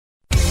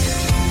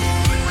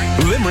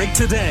Limerick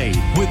Today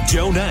with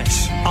Joe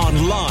Nash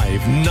on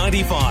Live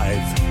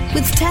 95.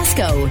 With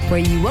Tesco, where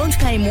you won't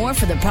pay more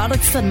for the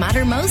products that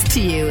matter most to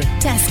you.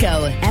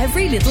 Tesco,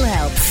 every little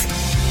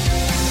helps.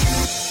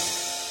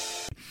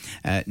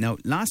 Now,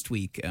 last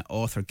week,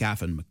 author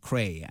Gavin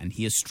McCrae, and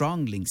he has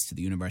strong links to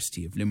the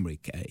University of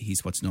Limerick.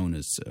 He's what's known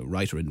as a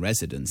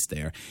writer-in-residence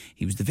there.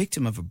 He was the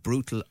victim of a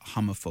brutal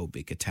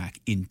homophobic attack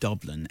in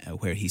Dublin,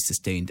 where he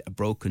sustained a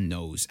broken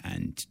nose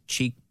and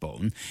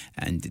cheekbone.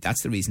 And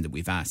that's the reason that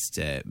we've asked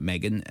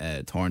Megan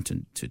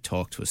Thornton to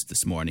talk to us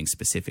this morning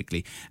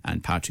specifically,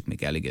 and Patrick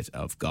McElligott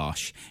of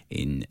Gosh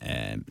in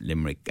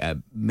Limerick.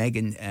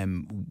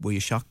 Megan, were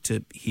you shocked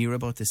to hear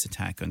about this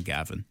attack on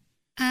Gavin?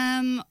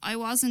 I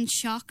wasn't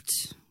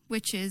shocked,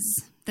 which is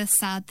the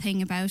sad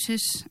thing about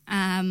it.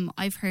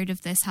 I've heard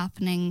of this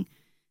happening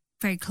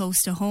very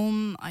close to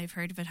home. I've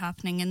heard of it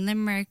happening in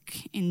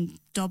Limerick, in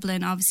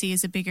Dublin, obviously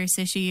is a bigger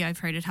city. I've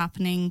heard it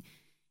happening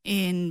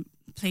in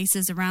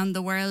places around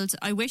the world.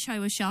 I wish I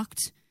was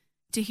shocked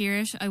to hear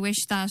it. I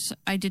wish that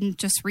I didn't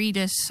just read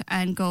it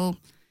and go,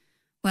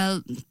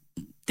 well,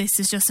 this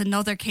is just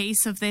another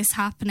case of this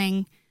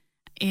happening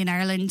in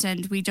Ireland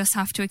and we just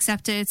have to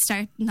accept it,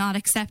 not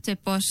accept it,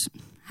 but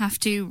have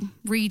to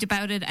read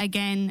about it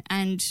again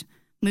and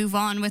move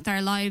on with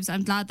our lives.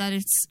 I'm glad that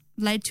it's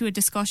led to a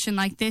discussion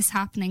like this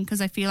happening,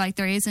 because I feel like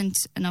there isn't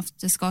enough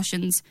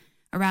discussions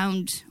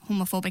around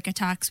homophobic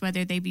attacks,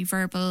 whether they be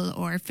verbal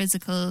or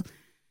physical.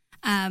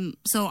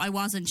 So I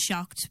wasn't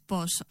shocked,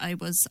 but I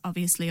was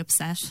obviously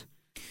upset.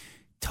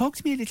 Talk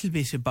to me a little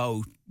bit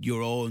about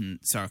your own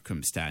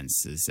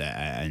circumstances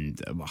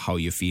and how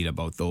you feel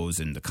about those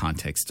in the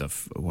context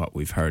of what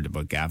we've heard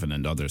about Gavin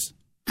and others.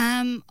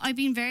 I've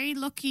been very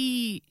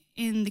lucky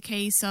in the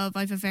case of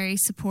I have a very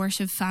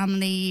supportive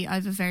family. I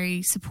have a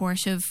very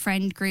supportive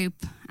friend group.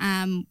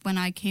 When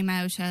I came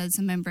out as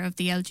a member of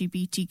the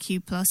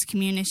LGBTQ plus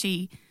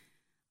community,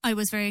 I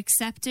was very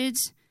accepted.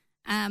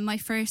 My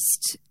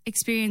first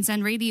experience,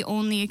 and really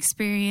only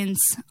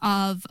experience,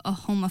 of a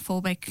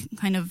homophobic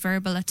kind of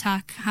verbal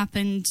attack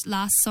happened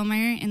last summer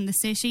in the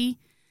city.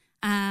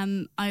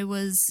 I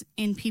was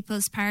in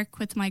People's Park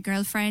with my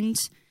girlfriend.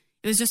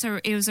 It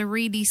was a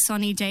really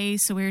sunny day,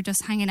 so we were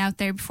just hanging out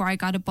there before I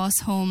got a bus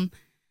home,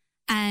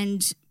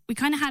 and we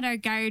kind of had our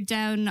guard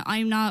down.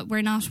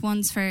 We're not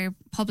ones for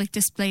public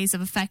displays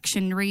of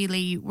affection,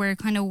 really. We're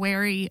kind of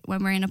wary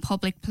when we're in a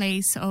public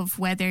place of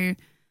whether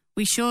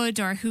we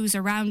should or who's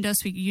around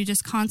us. You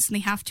just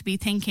constantly have to be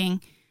thinking.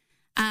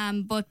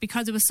 But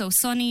because it was so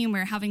sunny and we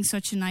were having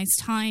such a nice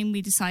time,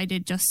 we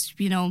decided just,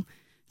 to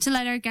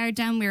let our guard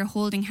down. We were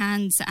holding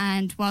hands,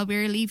 and while we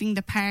were leaving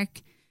the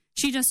park,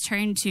 she just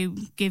turned to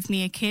give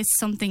me a kiss,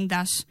 something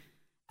that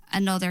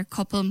another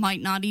couple might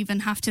not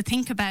even have to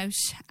think about.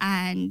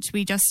 And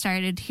we just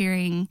started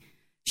hearing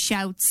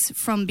shouts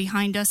from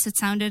behind us. It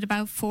sounded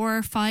about 4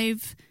 or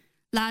 5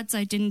 lads.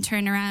 I didn't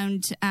turn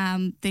around.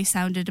 They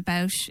sounded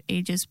about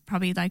ages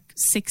probably like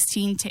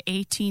 16 to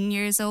 18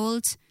 years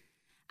old,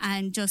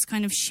 and just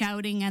kind of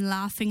shouting and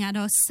laughing at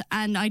us.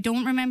 And I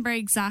don't remember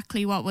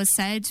exactly what was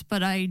said,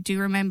 but I do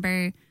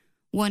remember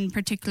one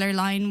particular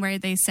line where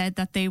they said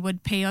that they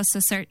would pay us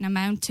a certain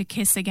amount to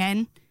kiss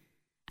again.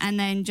 And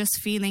then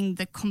just feeling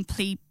the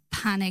complete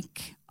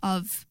panic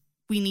of,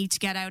 we need to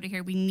get out of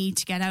here. We need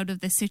to get out of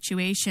this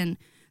situation.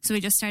 So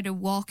we just started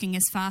walking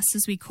as fast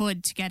as we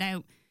could to get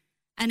out.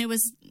 And it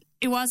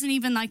wasn't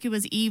even like it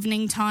was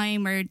evening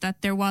time or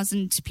that there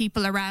wasn't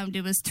people around.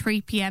 It was 3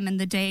 p.m. in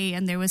the day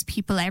and there was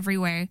people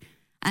everywhere.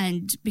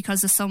 And because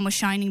the sun was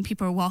shining,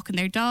 people were walking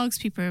their dogs,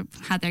 people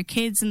had their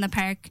kids in the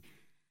park.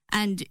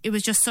 And it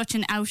was just such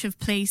an out of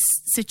place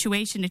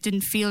situation. It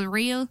didn't feel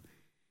real.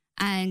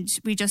 And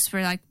we just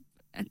were like,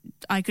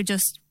 I could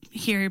just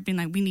hear it being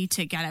like, we need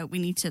to get out. We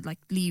need to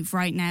leave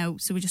right now.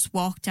 So we just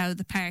walked out of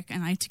the park,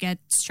 and I had to get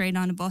straight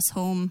on a bus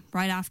home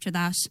right after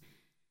that.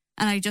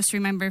 And I just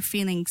remember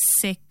feeling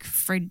sick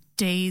for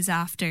days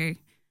after,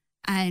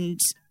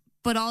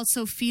 but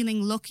also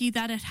feeling lucky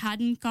that it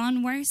hadn't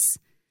gone worse,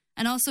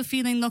 and also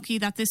feeling lucky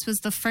that this was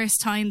the first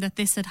time that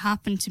this had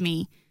happened to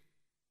me.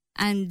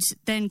 And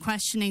then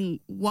questioning,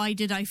 why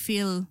did I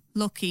feel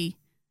lucky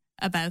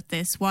about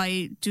this?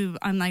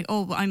 I'm like,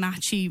 I'm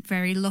actually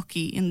very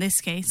lucky in this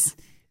case.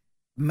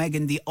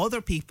 Megan, the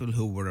other people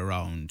who were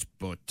around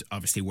but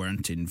obviously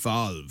weren't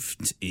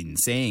involved in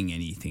saying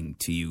anything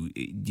to you,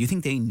 do you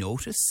think they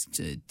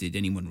noticed? Did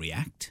anyone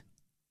react?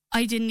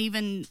 I didn't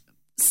even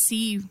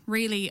see,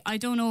 really. I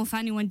don't know if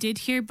anyone did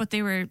hear, but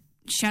they were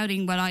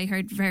shouting what I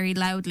heard very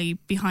loudly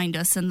behind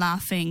us and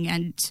laughing,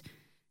 and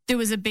there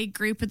was a big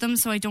group of them,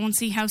 so I don't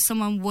see how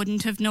someone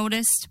wouldn't have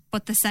noticed.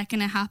 But the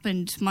second it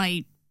happened,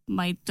 my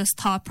just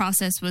thought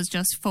process was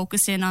just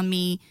focused in on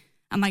me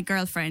and my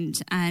girlfriend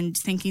and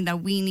thinking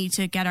that we need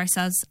to get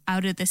ourselves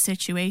out of this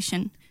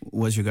situation.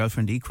 Was your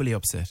girlfriend equally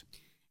upset?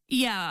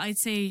 Yeah, I'd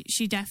say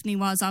she definitely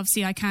was.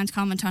 Obviously, I can't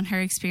comment on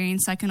her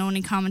experience. I can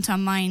only comment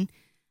on mine.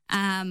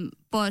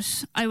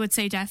 But I would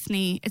say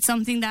definitely it's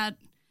something that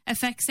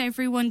affects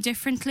everyone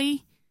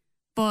differently,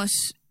 but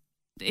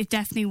it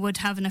definitely would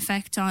have an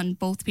effect on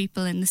both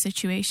people in the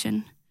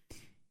situation.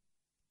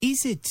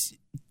 Is it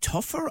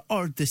tougher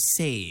or the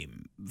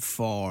same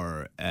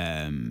for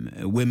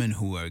women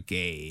who are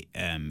gay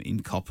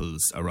in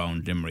couples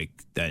around Limerick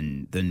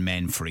than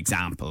men, for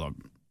example? Or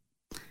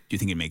do you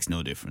think it makes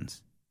no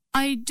difference?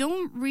 I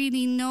don't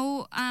really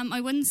know.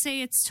 I wouldn't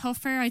say it's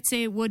tougher. I'd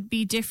say it would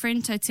be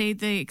different. I'd say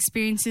the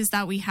experiences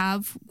that we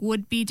have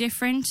would be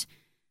different.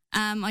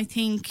 I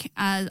think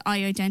I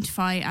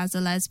identify as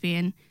a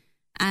lesbian,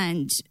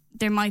 and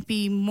there might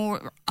be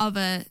more of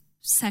a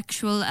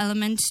sexual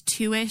element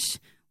to it,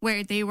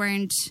 where they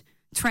weren't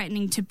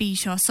threatening to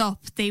beat us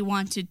up. They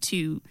wanted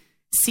to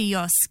see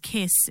us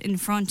kiss in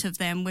front of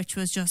them, which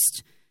was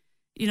just,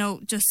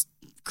 just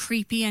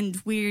creepy and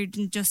weird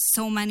in just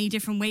so many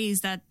different ways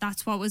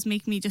that's what was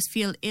making me just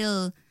feel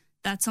ill,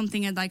 that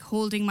something like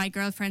holding my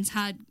girlfriend's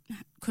hand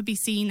could be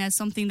seen as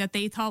something that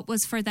they thought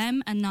was for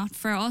them and not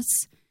for us,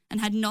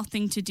 and had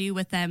nothing to do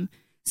with them.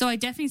 So I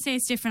definitely say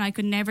it's different. I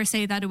could never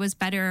say that it was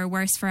better or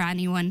worse for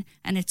anyone,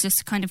 and it's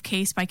just kind of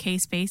case by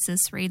case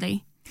basis,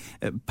 really.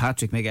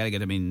 Patrick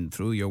McElligott,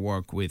 through your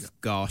work with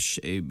Gosh,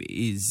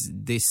 is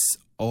this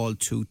all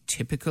too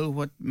typical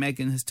what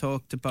Megan has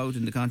talked about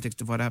in the context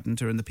of what happened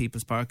to her in the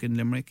People's Park in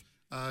Limerick?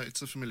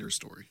 It's a familiar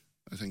story,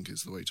 I think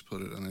is the way to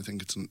put it. And I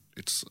think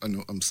I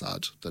know I'm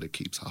sad that it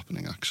keeps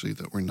happening, actually,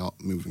 that we're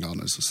not moving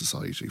on as a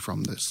society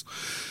from this.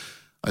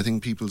 I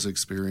think people's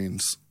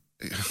experience,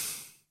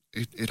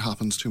 it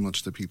happens too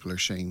much that people are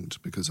shamed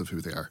because of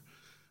who they are.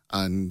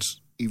 And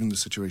even the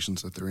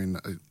situations that they're in,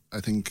 I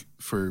think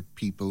for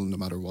people, no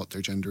matter what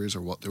their gender is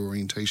or what their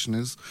orientation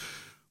is,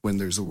 when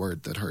there's a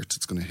word that hurts,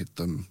 it's going to hit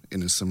them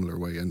in a similar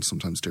way, and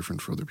sometimes different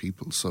for other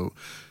people. So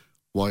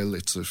while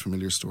it's a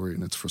familiar story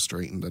and it's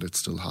frustrating that it's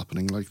still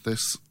happening like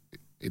this,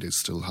 it is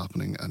still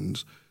happening.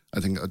 And I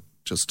think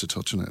just to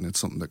touch on it, and it's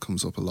something that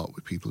comes up a lot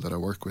with people that I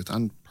work with,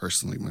 and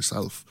personally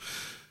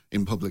myself,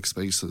 in public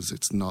spaces,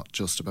 it's not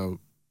just about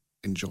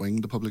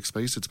enjoying the public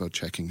space, it's about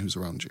checking who's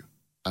around you.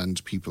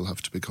 And people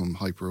have to become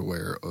hyper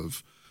aware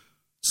of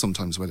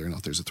sometimes whether or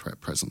not there's a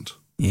threat present.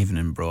 Even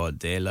in broad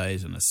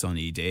daylight on a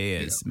sunny day,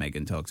 as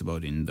Megan talks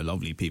about in the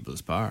lovely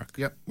People's Park.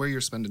 Yeah, where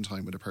you're spending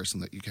time with a person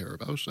that you care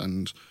about,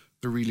 and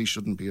there really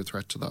shouldn't be a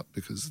threat to that,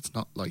 because it's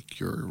not like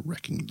you're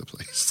wrecking the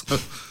place.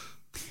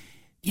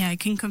 Yeah, I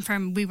can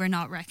confirm we were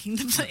not wrecking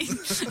the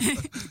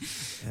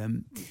place.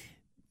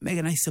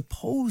 Megan, I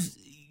suppose,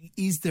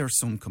 is there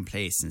some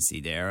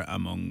complacency there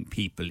among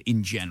people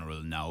in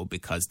general now,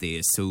 because they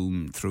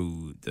assume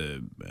through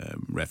the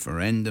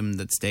referendum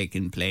that's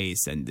taken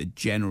place and the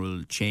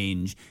general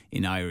change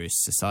in Irish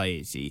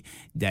society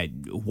that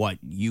what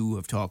you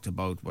have talked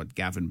about, what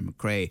Gavin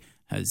McCrae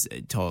has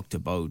talked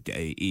about,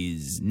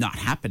 is not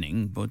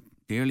happening, but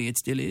clearly it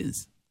still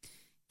is?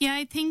 Yeah,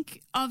 I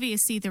think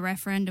obviously the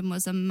referendum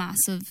was a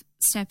massive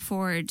step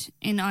forward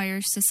in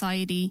Irish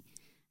society,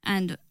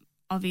 and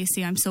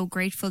obviously I'm so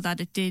grateful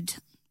that it did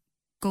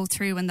go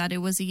through and that it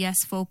was a yes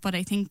vote. But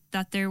I think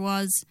that there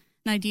was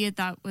an idea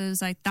that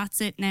was like,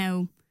 that's it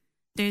now.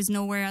 There's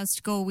nowhere else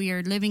to go. We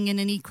are living in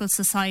an equal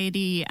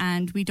society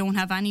and we don't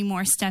have any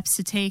more steps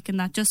to take, and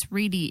that just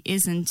really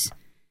isn't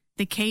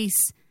the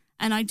case.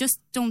 And I just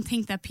don't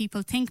think that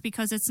people think,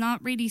 because it's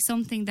not really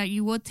something that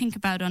you would think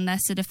about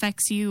unless it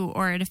affects you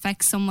or it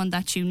affects someone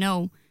that you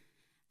know.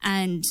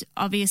 And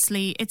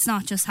obviously it's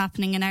not just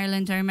happening in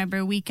Ireland. I remember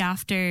a week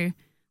after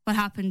what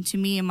happened to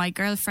me and my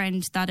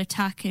girlfriend, that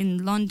attack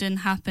in London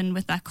happened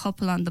with that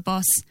couple on the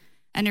bus.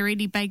 And it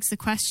really begs the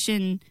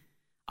question.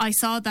 I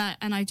saw that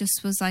and I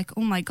just was like,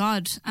 oh my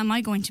God, am I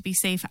going to be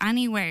safe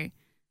anywhere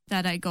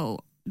that I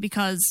go?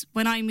 Because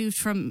when I moved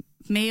from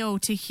Mayo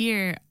to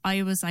here,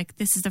 I was like,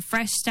 this is a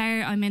fresh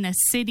start. I'm in a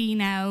city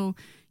now.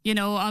 You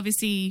know,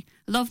 obviously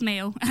love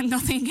Mayo and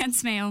nothing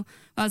against Mayo.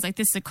 I was like,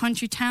 this is a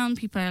country town.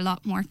 People are a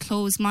lot more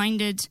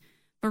close-minded.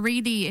 But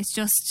really, it's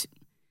just,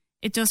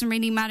 it doesn't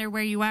really matter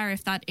where you are.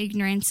 If that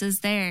ignorance is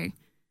there,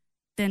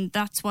 then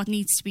that's what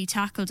needs to be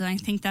tackled. And I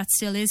think that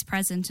still is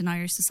present in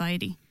Irish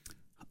society.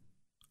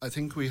 I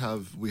think we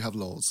have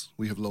laws.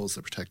 We have laws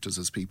that protect us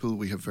as people.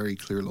 We have very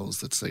clear laws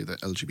that say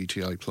that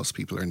LGBTI plus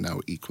people are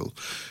now equal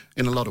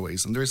in a lot of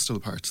ways. And there are still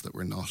parts that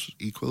we're not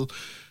equal.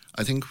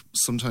 I think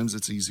sometimes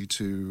it's easy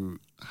to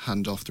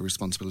hand off the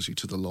responsibility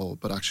to the law,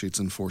 but actually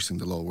it's enforcing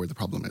the law where the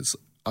problem is.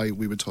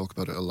 We would talk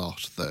about it a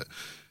lot, that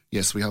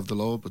yes, we have the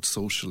law, but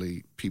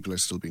socially people are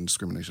still being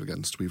discriminated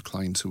against. We have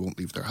clients who won't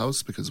leave their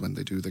house because when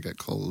they do, they get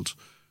called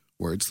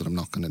words that I'm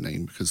not going to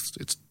name because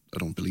I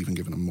don't believe in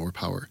giving them more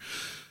power.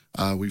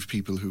 We've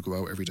people who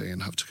go out every day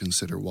and have to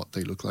consider what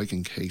they look like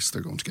in case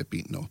they're going to get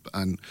beaten up.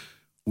 And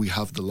we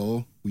have the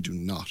law. We do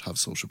not have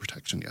social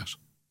protection yet.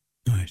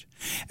 Right.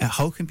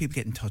 How can people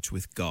get in touch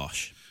with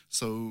Gosh?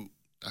 So,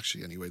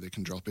 actually, anyway, they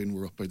can drop in.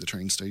 We're up by the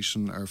train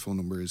station. Our phone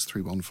number is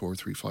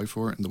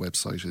 314-354 and the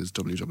website is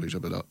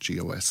www.goshh.ie.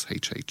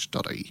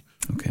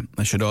 Okay.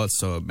 I should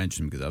also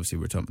mention, because obviously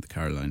we're talking about the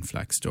Caroline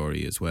Flack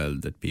story as well,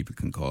 that people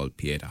can call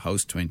Pieta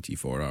House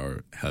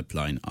 24-hour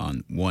helpline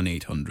on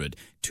 1-800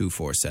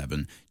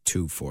 247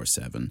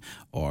 247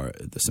 or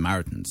the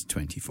Samaritans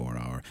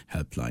 24-hour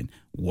helpline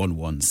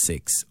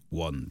 116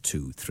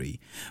 123.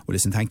 Well,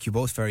 listen, thank you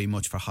both very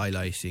much for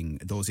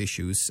highlighting those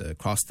issues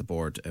across the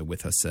board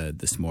with us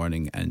this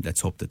morning, and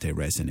let's hope that they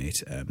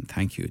resonate.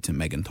 Thank you to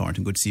Megan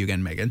Thornton. Good to see you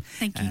again, Megan.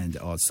 Thank you. And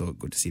also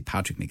good to see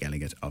Patrick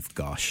McElligott of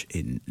Gosh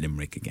in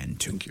Limerick again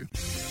too. Thank you.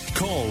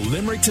 Call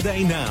Limerick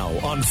today now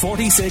on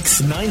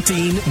 46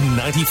 19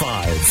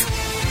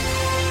 95.